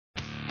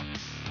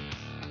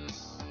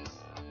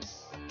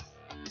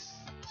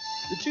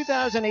The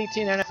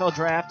 2018 NFL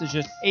Draft is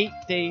just 8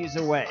 days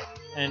away,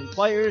 and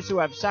players who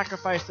have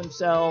sacrificed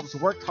themselves,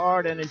 worked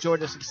hard, and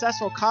enjoyed a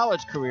successful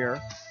college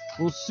career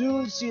will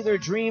soon see their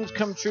dreams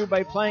come true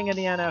by playing in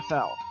the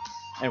NFL.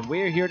 And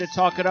we're here to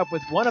talk it up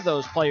with one of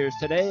those players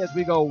today as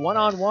we go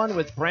one-on-one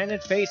with Brandon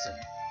Facyson,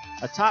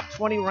 a top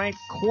 20 ranked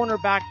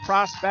cornerback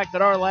prospect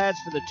at our lads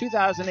for the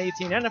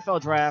 2018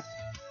 NFL Draft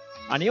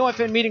on the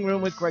OFN Meeting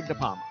Room with Greg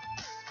DePalma.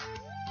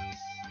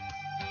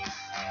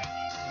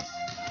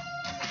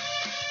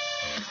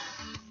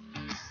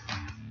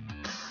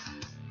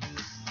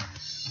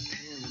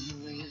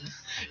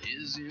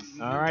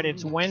 All right,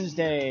 it's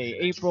Wednesday,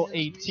 April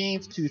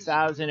 18th,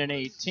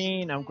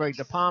 2018. I'm Greg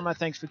DePalma.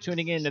 Thanks for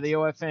tuning in to the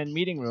OFN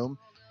Meeting Room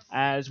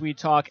as we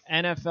talk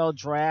NFL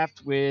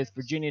Draft with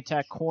Virginia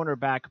Tech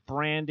cornerback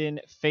Brandon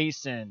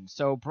Facyson.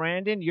 So,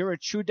 Brandon, you're a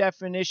true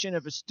definition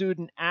of a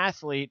student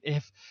athlete,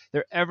 if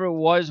there ever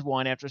was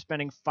one, after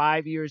spending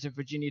 5 years at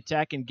Virginia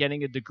Tech and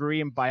getting a degree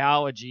in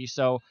biology.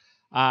 So,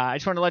 I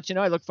just want to let you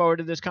know I look forward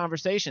to this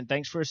conversation.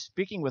 Thanks for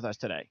speaking with us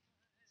today.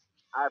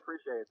 I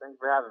appreciate it. Thanks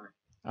for having me.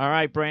 All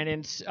right,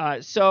 Brandon.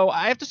 So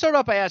I have to start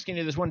off by asking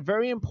you this one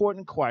very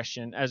important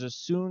question as a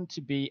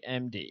soon-to-be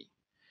MD.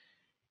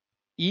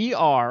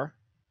 ER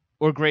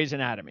or Grey's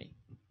Anatomy?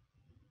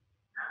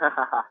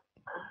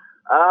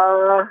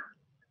 I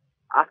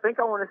think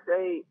I want to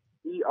say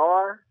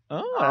ER.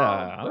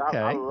 Oh, okay.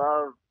 I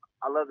love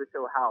the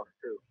show House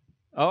too.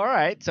 All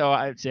right. So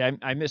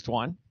I missed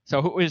one.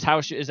 So who is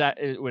House?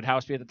 Would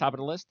House be at the top of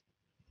the list?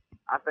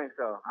 I think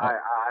so. I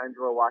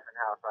enjoy watching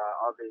House.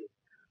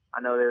 I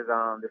know there's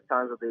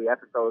tons of the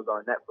episodes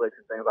on Netflix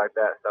and things like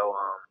that. So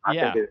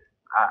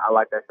I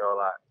like that show a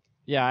lot.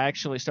 Yeah, I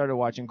actually started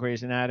watching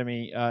Grey's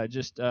Anatomy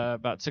just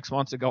about 6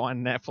 months ago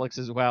on Netflix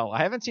as well. I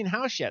haven't seen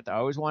House yet, though. I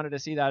always wanted to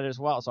see that as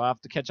well, so I'll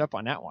have to catch up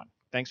on that one.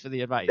 Thanks for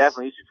the advice.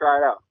 Definitely, you should try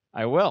it out.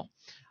 I will.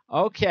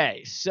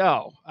 Okay,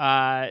 so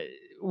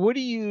what do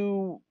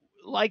you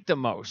like the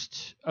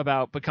most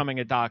about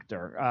becoming a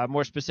doctor,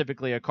 more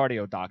specifically a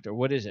cardio doctor?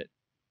 What is it?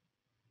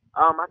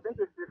 I think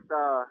it's just,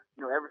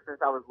 ever since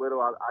I was little,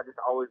 I just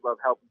always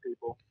loved helping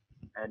people.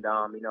 And,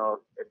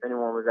 if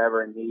anyone was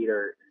ever in need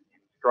or in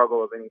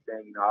struggle of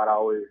anything, I'd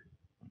always,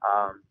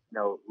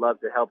 love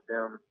to help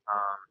them,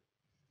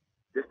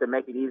 just to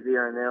make it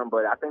easier on them.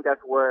 But I think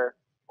that's where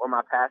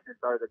my passion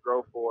started to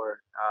grow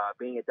for,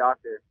 being a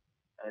doctor.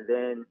 And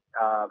then,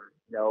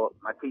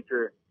 my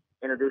teacher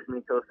introduced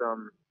me to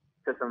some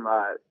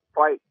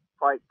quite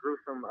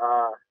gruesome,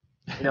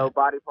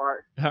 body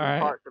parts,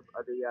 parts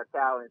of the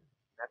cow, and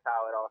that's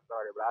how it all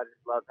started. But I just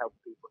love helping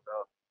people,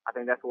 so I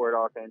think that's where it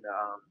all came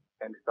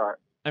to start.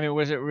 I mean,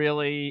 was it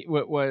really?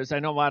 I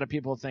know a lot of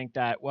people think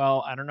that.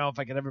 Well, I don't know if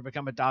I could ever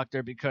become a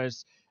doctor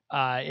because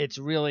it's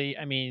really,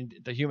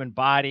 the human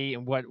body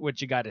and what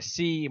you got to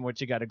see and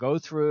what you got to go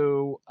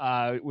through.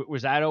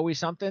 Was that always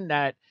something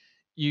that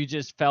you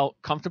just felt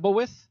comfortable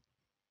with?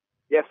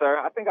 Yes, sir.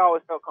 I think I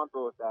always felt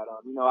comfortable with that.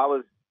 I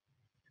was,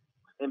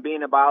 in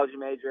being a biology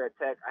major at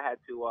Tech, I had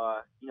to,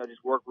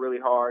 just work really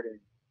hard and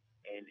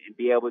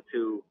be able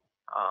to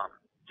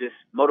just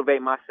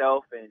motivate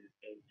myself and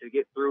to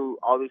get through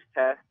all these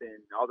tests and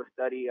all the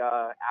study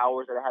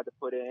hours that I had to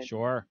put in.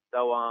 Sure.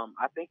 So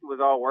I think it was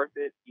all worth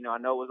it. I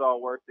know it was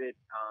all worth it.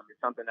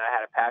 It's something that I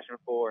had a passion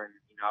for, and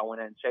I went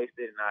in and chased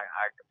it, and I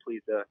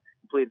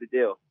completed the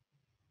deal.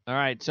 All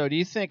right. So do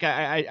you think,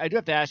 I do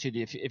have to ask you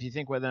if you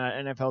think whether or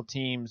not NFL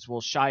teams will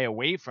shy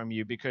away from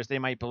you because they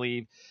might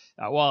believe,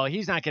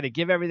 he's not going to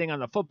give everything on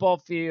the football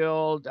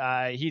field.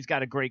 He's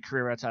got a great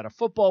career outside of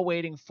football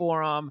waiting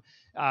for him.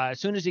 As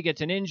soon as he gets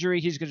an injury,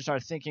 he's going to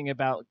start thinking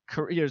about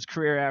his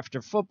career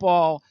after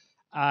football.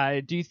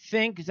 Do you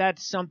think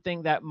that's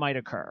something that might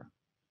occur?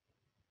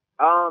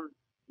 I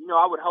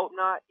would hope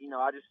not.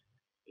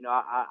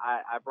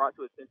 I brought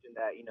to attention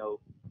that,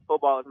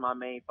 football is my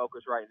main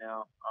focus right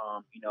now.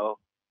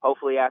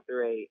 Hopefully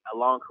after a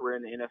long career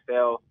in the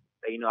NFL,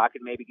 that, I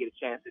could maybe get a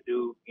chance to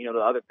do, the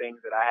other things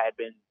that I had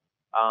been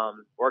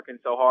working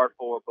so hard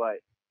for.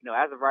 But,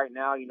 as of right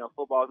now,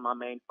 football is my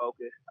main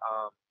focus.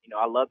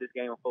 I love this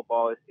game of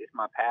football. It's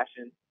my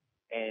passion,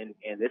 and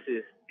this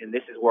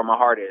is where my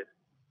heart is.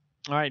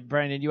 All right,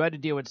 Brandon, you had to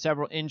deal with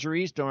several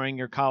injuries during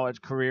your college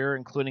career,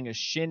 including a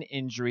shin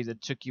injury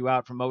that took you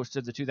out for most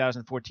of the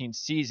 2014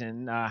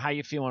 season. How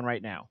you feeling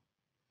right now?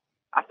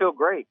 I feel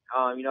great.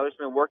 Just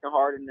been working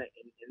hard in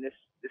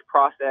this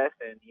process,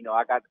 and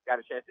I got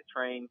a chance to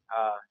train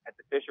at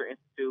the Fisher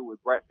Institute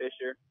with Brett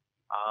Fisher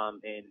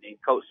and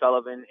Coach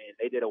Sullivan, and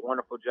they did a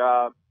wonderful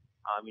job.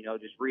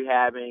 Just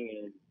rehabbing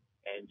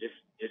and just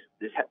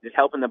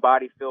helping the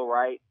body feel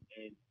right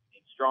and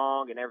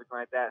strong and everything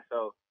like that.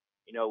 So,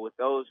 with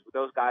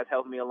those guys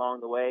helping me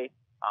along the way,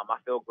 I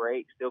feel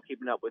great. Still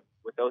keeping up with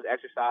those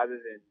exercises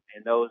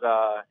and those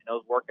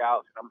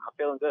workouts, and I'm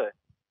feeling good.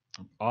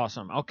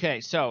 Awesome.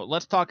 Okay, so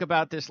let's talk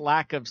about this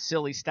lack of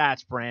silly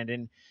stats,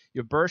 Brandon.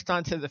 You burst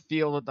onto the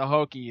field with the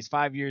Hokies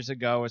 5 years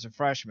ago as a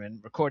freshman,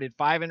 recorded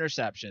 5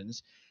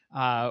 interceptions,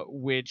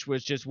 which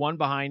was just one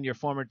behind your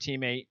former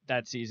teammate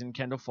that season,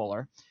 Kendall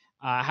Fuller.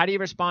 How do you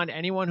respond to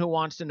anyone who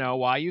wants to know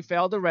why you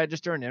failed to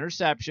register an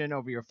interception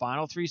over your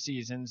final 3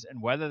 seasons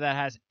and whether that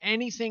has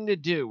anything to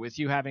do with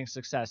you having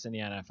success in the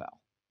NFL?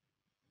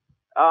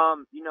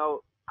 You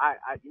know, I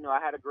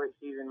had a great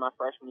season my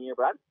freshman year,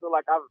 but I just feel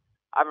like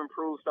I've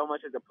improved so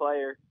much as a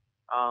player,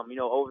 you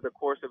know, over the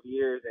course of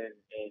years, and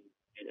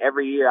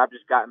every year I've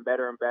just gotten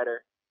better and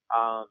better.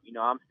 You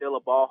know, I'm still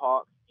a ball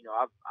hawk. You know,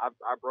 I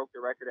broke the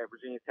record at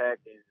Virginia Tech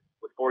and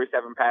with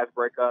 47 pass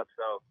breakups.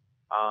 So,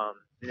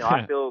 you know,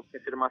 I still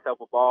consider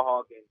myself a ball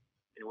hawk, and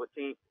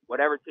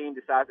whatever team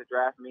decides to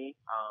draft me,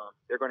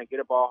 they're going to get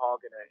a ball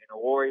hawk and a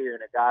warrior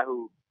and a guy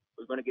who's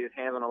going to get his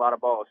hands on a lot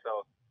of balls.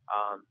 So,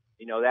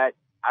 you know, that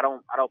I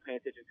don't pay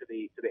attention to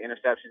the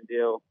interception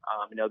deal.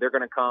 You know, they're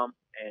going to come,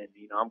 and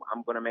you know,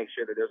 I'm going to make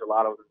sure that there's a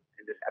lot of them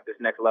at this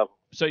next level.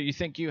 So you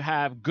think you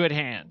have good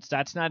hands?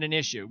 That's not an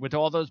issue with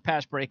all those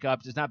pass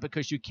breakups. It's not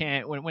because you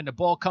can't when the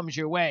ball comes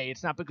your way.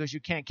 It's not because you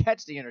can't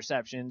catch the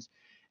interceptions.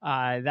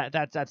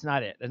 That's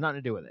not it. There's nothing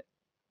to do with it.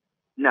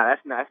 No,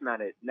 that's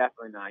not it.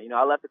 Definitely not. You know,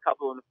 I left a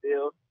couple in the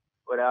field,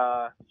 but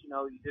you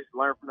know, you just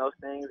learn from those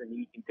things and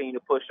you continue to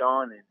push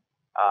on. And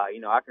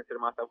you know, I consider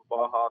myself a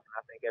ball hawk, and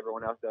I think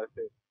everyone else does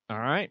too. All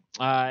right.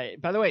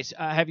 By the way,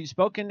 have you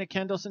spoken to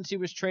Kendall since he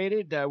was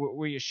traded?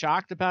 Were you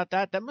shocked about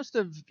that? That must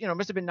have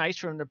been nice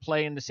for him to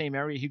play in the same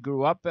area he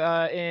grew up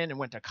in and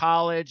went to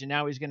college, and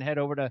now he's going to head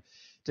over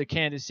to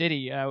Kansas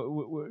City.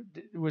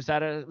 Was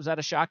that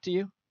a shock to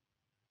you?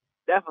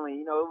 Definitely.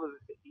 You know, it was.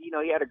 You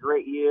know, he had a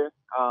great year.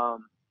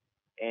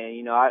 And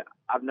you know,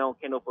 I've known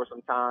Kendall for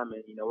some time,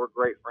 and you know, we're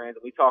great friends,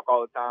 and we talk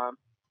all the time.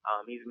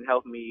 He's been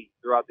helping me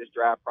throughout this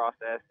draft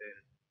process, and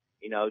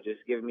you know,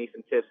 just giving me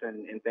some tips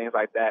and things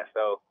like that.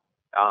 So,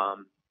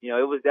 you know,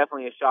 it was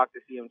definitely a shock to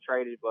see him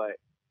traded, but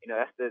you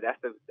know,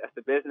 that's the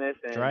business,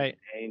 and, right.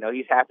 And you know,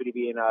 he's happy to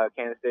be in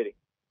Kansas City.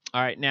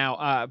 All right,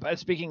 now,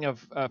 speaking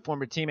of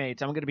former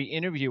teammates, I'm going to be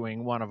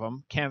interviewing one of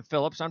them, Cam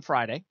Phillips, on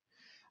Friday.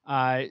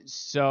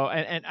 So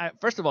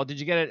first of all, did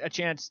you get a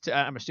chance to?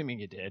 I'm assuming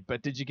you did,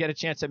 but did you get a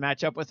chance to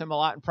match up with him a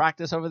lot in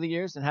practice over the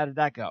years, and how did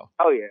that go?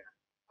 Oh yeah.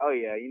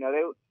 You know,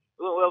 it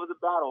was a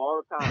battle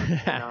all the time.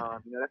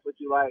 And, you know, that's what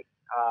you like.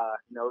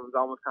 You know, it was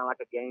almost kind of like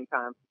a game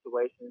time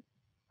situation.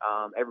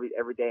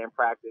 Every day in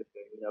practice,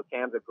 and you know,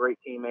 Cam's a great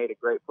teammate, a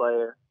great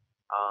player.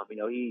 You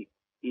know, he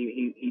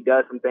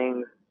does some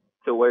things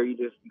to where you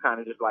kind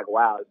of just like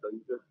wow. So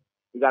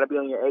you got to be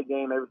on your A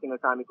game every single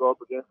time you go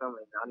up against him,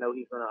 and I know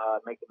he's going to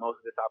make the most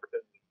of this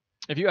opportunity.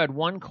 If you had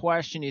one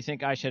question you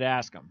think I should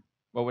ask him,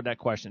 what would that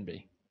question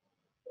be?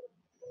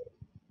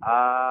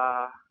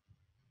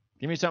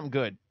 Give me something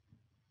good.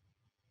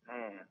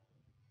 Man,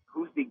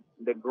 who's the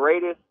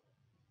greatest?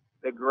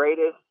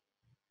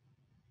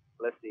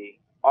 Let's see,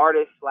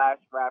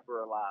 artist/rapper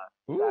alive.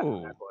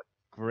 Ooh,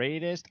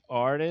 greatest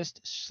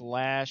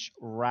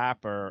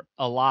artist/rapper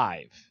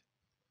alive.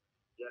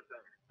 Yes, sir.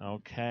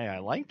 Okay, I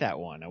like that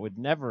one. I would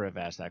never have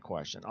asked that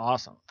question.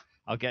 Awesome.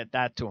 I'll get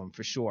that to him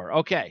for sure.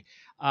 Okay,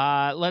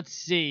 let's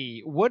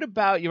see. What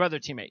about your other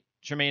teammate,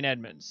 Tremaine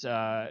Edmonds?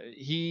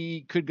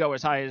 He could go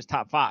as high as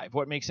top 5.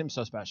 What makes him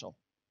so special?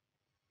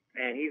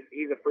 Man, he's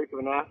a freak of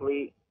an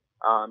athlete.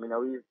 You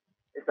know, he's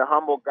a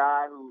humble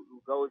guy who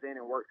goes in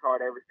and works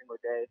hard every single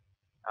day.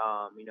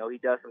 You know, he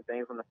does some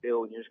things on the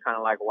field and you're just kind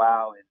of like,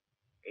 wow. And,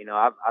 you know,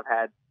 I've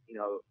had, you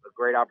know, a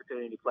great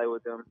opportunity to play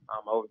with him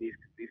over these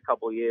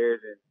couple of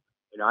years. And,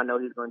 you know, I know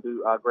he's going to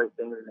do great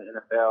things in the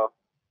NFL.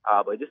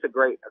 But just a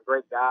great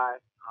guy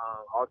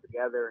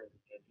altogether. And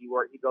he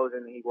goes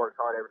in and he works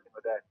hard every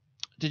single day.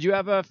 Did you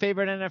have a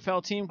favorite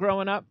NFL team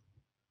growing up,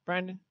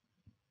 Brandon?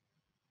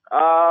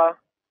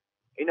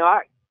 You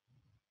know,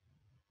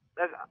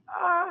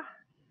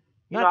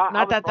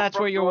 that's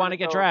where you want to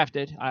get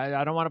drafted.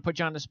 I don't want to put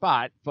you on the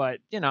spot, but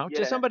you know,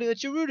 just somebody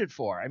that you rooted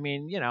for. I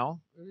mean, you know,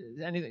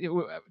 anything. It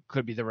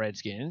could be the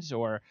Redskins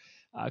or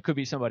could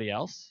be somebody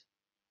else.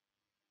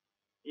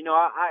 You know,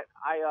 I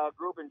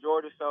grew up in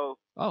Georgia, so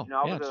you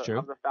know, I was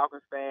a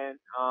Falcons fan.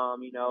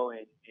 You know,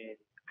 and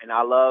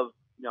I love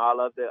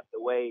the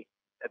way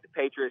that the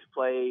Patriots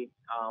played.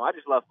 I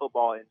just love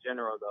football in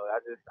general, though. I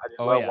just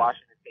love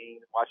watching the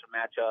teams, watching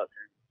matchups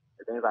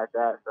and things like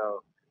that.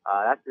 So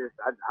that's just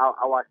I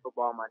watch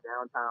football in my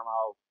downtime.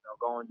 I'll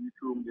go on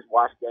YouTube and just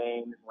watch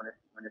games when it's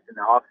in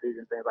the off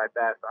season, things like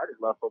that. So I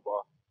just love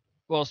football.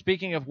 Well,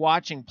 speaking of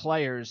watching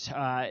players,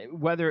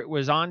 whether it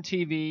was on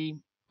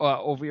TV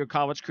over your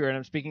college career, and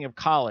I'm speaking of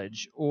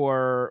college,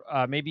 or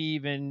maybe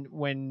even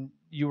when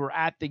you were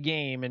at the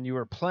game and you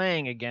were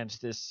playing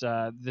against this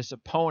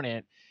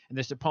opponent, and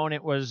this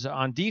opponent was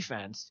on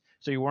defense,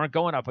 so you weren't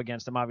going up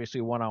against them,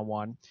 obviously,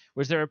 one-on-one.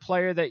 Was there a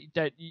player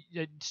that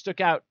stuck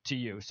out to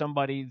you,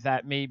 somebody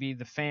that maybe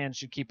the fans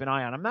should keep an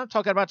eye on? I'm not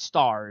talking about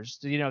stars,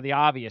 you know, the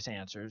obvious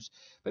answers,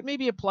 but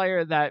maybe a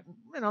player that,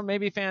 you know,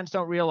 maybe fans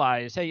don't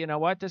realize, hey, you know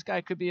what, this guy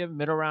could be a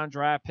middle-round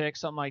draft pick,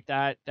 something like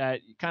that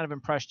kind of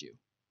impressed you.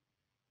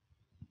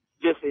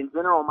 Just in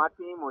general on my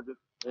team, or just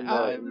in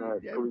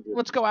the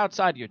let's go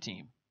outside your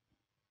team.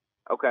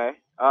 Okay.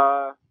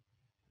 Man,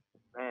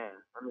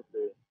 let me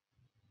see.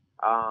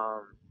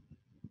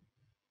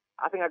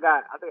 I think I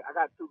got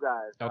 2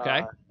 guys.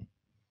 Okay.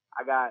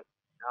 I got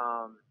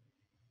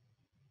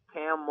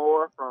Cam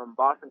Moore from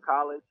Boston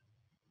College.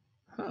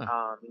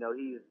 Huh.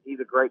 He's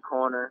a great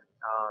corner.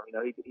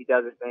 He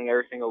does his thing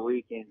every single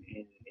week. And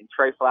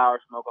Trey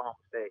Flowers from Oklahoma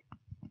State.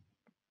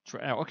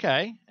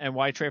 Okay. And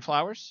why Trey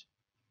Flowers?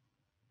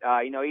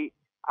 I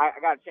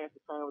got a chance to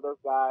train with those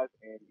guys,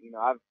 and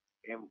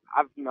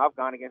I've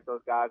gone against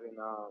those guys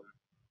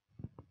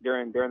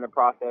during the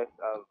process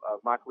of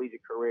my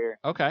collegiate career.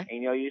 Okay.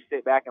 And you just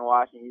sit back and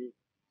watch, and you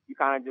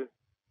kind of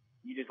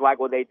just like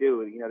what they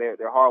do.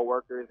 They're hard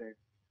workers, and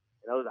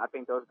I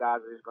think those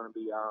guys are just going to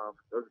be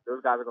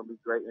those guys are going to be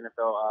great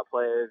NFL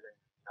players.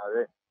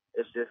 And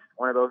it's just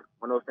one of those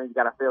things you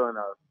got a feeling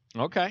of.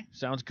 Okay,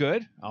 sounds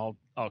good. I'll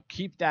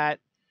keep that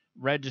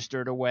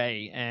registered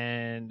away,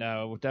 and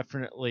we'll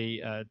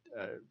definitely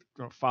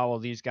follow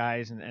these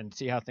guys and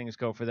see how things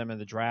go for them in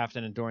the draft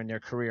and during their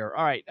career.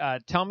 All right,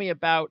 tell me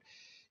about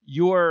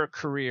your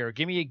career.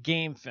 Give me a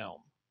game film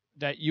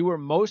that you were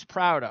most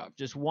proud of,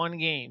 just one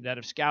game that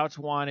if scouts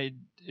wanted,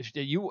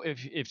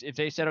 if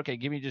they said, okay,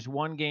 give me just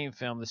one game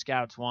film the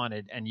scouts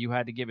wanted and you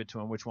had to give it to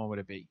them, which one would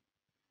it be?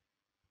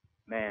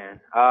 Man,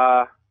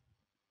 I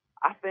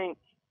think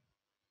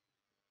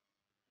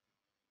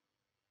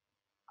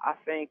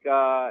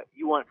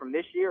you want it from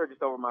this year or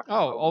just over my career?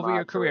 Oh, over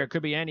your career. It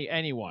could be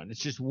anyone.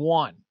 It's just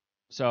one.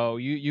 So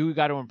you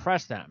got to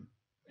impress them,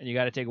 and you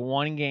got to take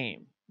one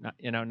game.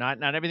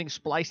 Not everything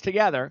spliced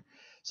together.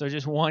 So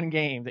just one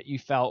game that you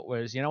felt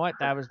was, you know what,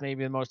 that was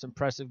maybe the most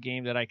impressive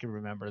game that I can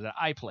remember that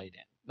I played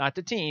in. Not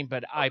the team,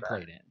 but I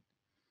played in.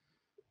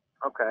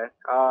 Okay.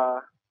 I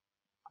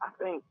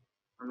think,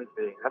 let me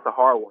see. That's a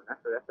hard one.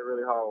 That's a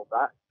really hard one.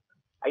 But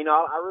I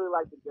really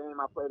like the game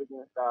I played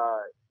against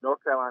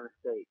North Carolina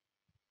State.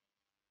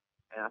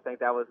 And I think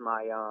that was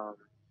my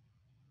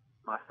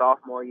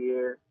sophomore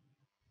year.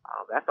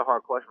 That's a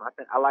hard question.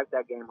 I like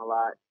that game a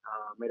lot.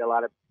 Made a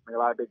lot of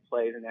big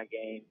plays in that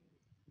game.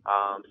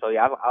 So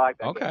yeah, I like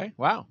that. Okay. Game.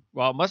 Wow.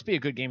 Well, it must be a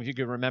good game if you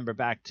could remember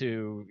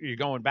you're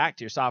going back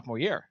to your sophomore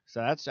year.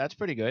 So that's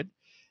pretty good.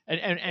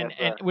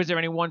 And was there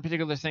any one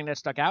particular thing that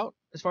stuck out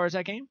as far as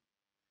that game?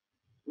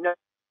 No.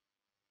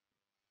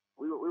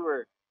 We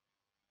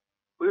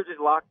were just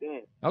locked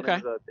in. Okay.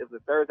 It was a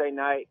Thursday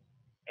night,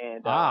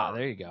 and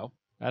there you go.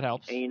 That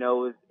helps. And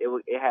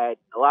it had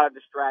a lot of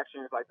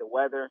distractions like the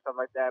weather and stuff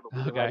like that, but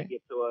we didn't let it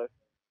get to us.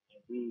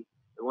 And we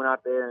went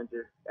out there and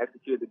just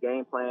executed the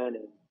game plan,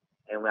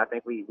 and I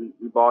think we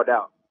balled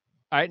out.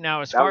 All right, now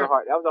that was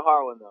a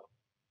hard one though.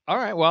 All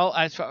right, well,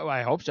 I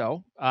hope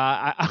so.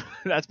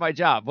 That's my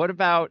job. What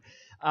about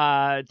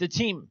the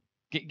team?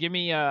 Give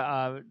me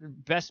a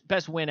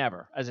best win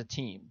ever as a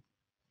team.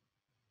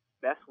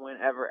 Best win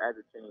ever as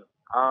a team.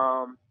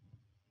 I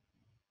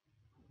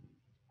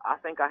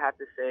think I have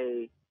to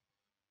say.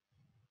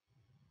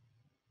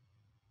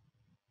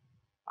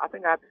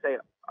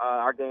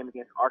 Our game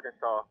against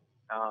Arkansas.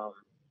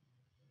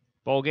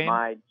 Bowl game?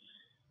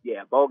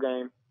 Bowl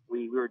game.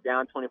 We were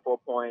down 24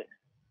 points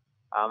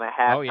at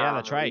halftime. Oh, yeah,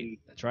 that's right.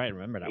 That's right. I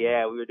remember that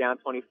one. We were down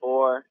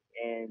 24,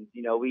 and,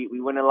 we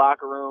went in the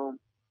locker room.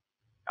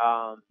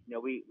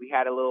 We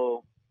had a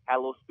little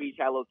speech,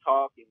 had a little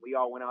talk, and we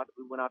all went out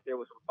there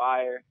with some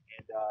fire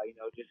and,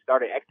 just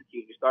started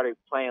executing. We started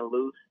playing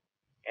loose.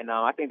 And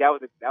I think that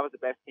was the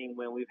best team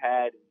win we've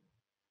had.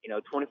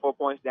 24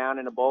 points down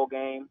in a bowl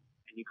game.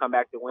 And you come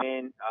back to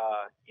win,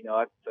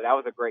 so that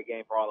was a great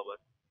game for all of us.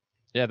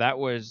 Yeah, that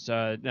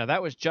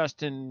was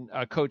Justin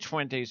Coach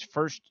Fuente's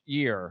first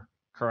year,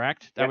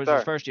 correct? That was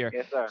his first year.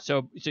 Yes, sir.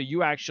 So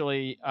you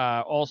actually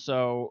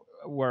also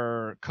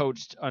were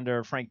coached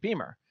under Frank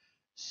Beamer.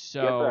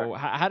 So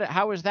yes,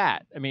 how was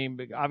that? I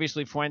mean,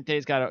 obviously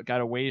Fuente's got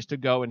a ways to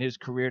go in his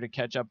career to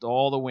catch up to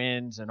all the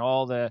wins and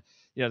all the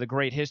the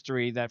great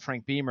history that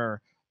Frank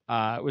Beamer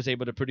was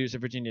able to produce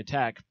at Virginia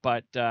Tech.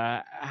 But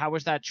how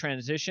was that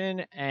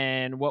transition,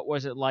 and what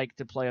was it like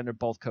to play under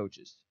both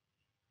coaches?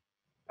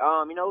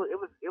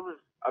 It was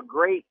a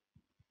great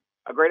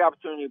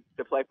opportunity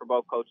to play for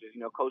both coaches.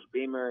 Coach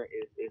Beamer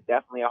is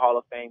definitely a Hall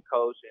of Fame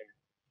coach,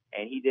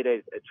 and he did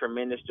a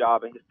tremendous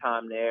job in his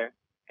time there.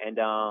 And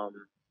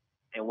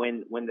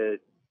when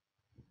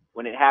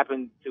it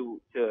happened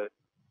to the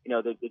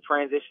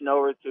transition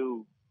over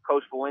to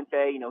Coach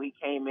Fuente, he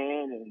came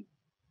in and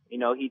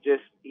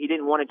he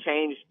didn't want to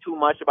change too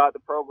much about the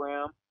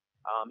program.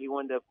 He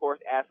wanted to, of course,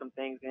 add some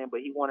things in,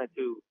 but he wanted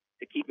to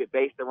keep it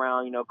based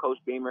around, Coach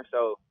Beamer.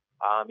 So,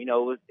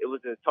 it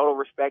was a total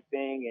respect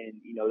thing.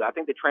 And, I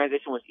think the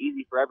transition was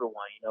easy for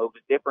everyone. It was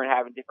different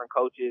having different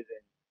coaches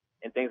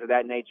and things of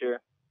that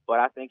nature. But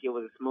I think it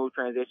was a smooth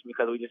transition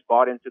because we just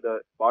bought into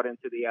the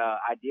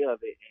idea of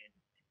it.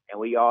 And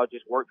we all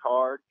just worked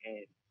hard,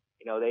 and,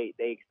 they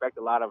expect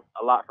a lot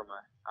from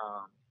us.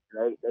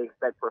 They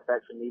expect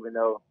perfection, even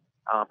though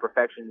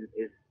perfection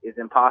is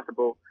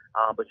impossible,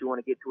 but you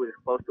want to get to it as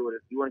close to it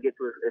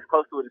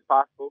as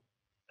possible.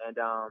 And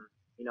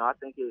I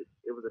think it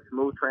was a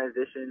smooth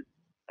transition,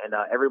 and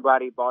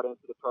everybody bought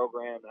into the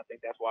program. And I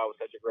think that's why it was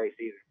such a great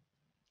season.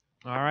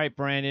 All right,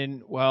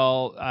 Brandon.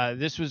 Well,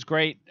 this was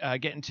great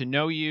getting to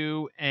know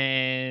you.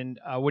 And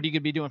what are you going to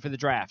be doing for the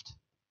draft?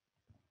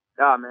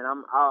 Yeah, man,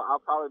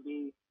 I'll probably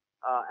be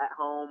at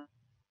home,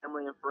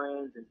 family and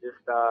friends, and just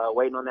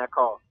waiting on that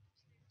call.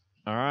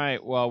 All right.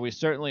 Well, we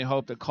certainly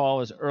hope the call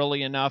is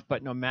early enough,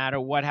 but no matter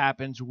what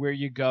happens, where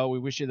you go, we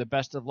wish you the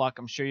best of luck.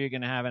 I'm sure you're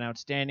going to have an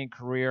outstanding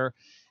career,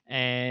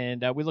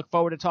 and we look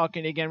forward to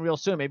talking to you again real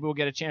soon. Maybe we'll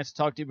get a chance to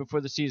talk to you before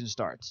the season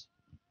starts.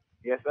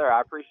 Yes, sir. I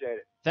appreciate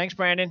it. Thanks,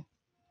 Brandon.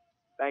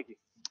 Thank you.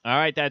 All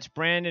right. That's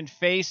Brandon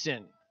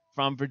Facyson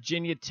from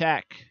Virginia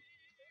Tech.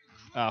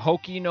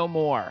 Hokie no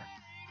more.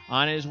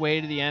 On his way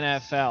to the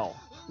NFL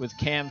with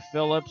Cam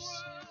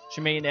Phillips,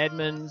 Tremaine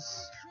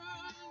Edmonds,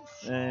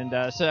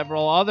 and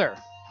several other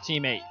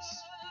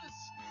teammates.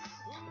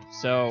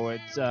 So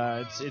it's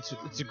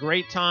a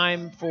great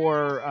time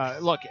for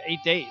look, 8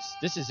 days.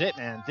 This is it,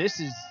 man.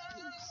 This is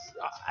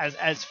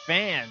as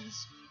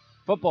fans,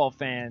 football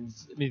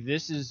fans. I mean,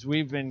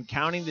 we've been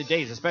counting the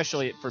days,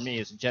 especially for me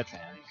as a Jet fan.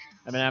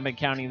 I mean, I've been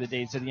counting the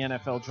days of the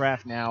NFL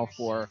draft now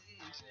for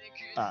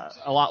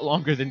a lot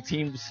longer than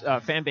teams,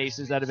 fan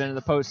bases that have been in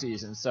the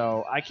postseason.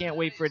 So I can't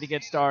wait for it to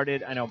get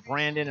started. I know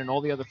Brandon and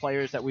all the other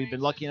players that we've been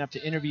lucky enough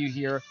to interview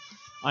here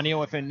on the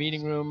OFN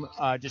meeting room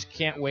just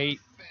can't wait.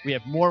 We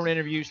have more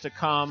interviews to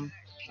come.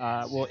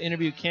 We'll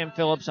interview Cam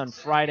Phillips on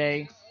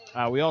Friday.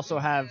 We also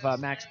have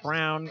Max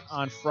Brown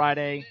on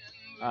Friday,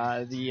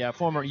 the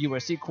former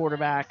USC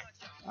quarterback.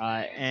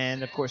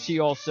 And, of course, he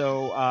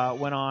also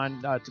went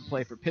on to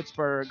play for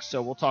Pittsburgh.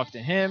 So we'll talk to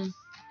him.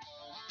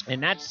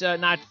 And that's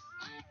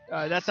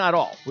not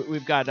all.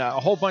 We've got a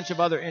whole bunch of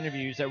other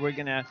interviews that we're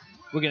gonna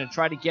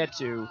try to get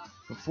to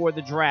before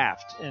the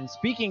draft. And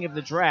speaking of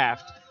the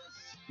draft,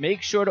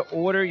 make sure to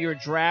order your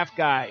draft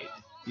guide,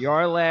 the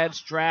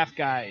Ourlads Draft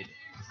Guide.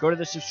 Go to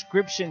the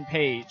subscription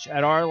page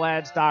at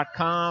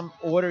ourlads.com.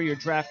 Order your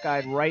draft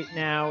guide right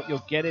now.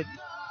 You'll get it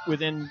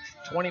within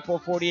 24,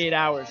 48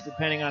 hours,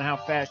 depending on how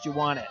fast you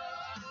want it.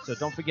 So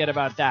don't forget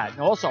about that. And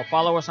also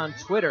follow us on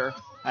Twitter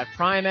at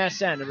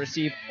PrimeSN to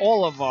receive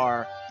all of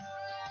our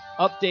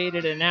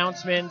updated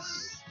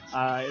announcements.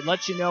 It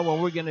lets you know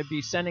when we're going to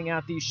be sending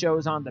out these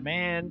shows on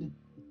demand,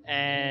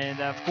 and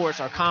of course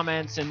our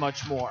comments and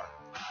much more.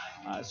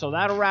 So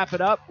that'll wrap it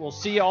up. We'll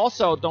see you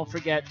also, don't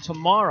forget,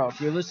 tomorrow, if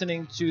you're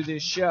listening to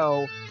this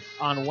show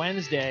on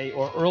Wednesday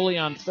or early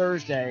on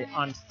Thursday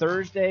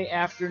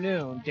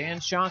afternoon, Dan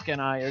Schonk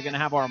and I are going to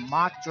have our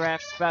mock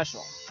draft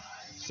special.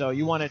 So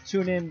you want to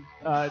tune in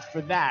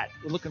for that.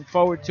 We're looking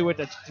forward to it.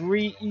 That's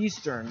 3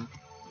 Eastern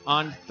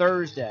on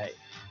Thursday.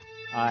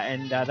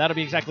 And that'll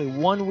be exactly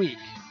 1 week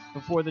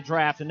before the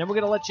draft. And then we're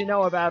going to let you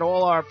know about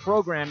all our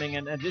programming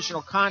and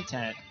additional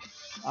content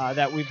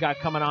that we've got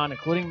coming on,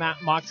 including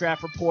mock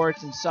draft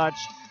reports and such,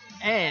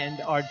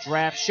 and our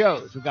draft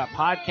shows. We've got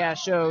podcast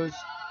shows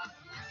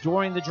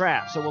during the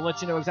draft, so we'll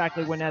let you know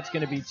exactly when that's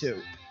going to be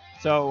too.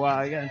 So,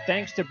 again,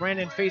 thanks to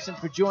Brandon Facyson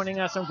for joining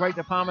us. I'm Greg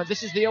DePalma.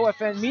 This is the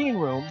OFN Meeting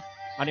Room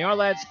on the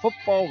Ourlads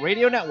Football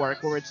Radio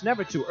Network, where it's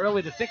never too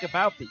early to think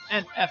about the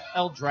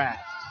NFL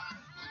Draft.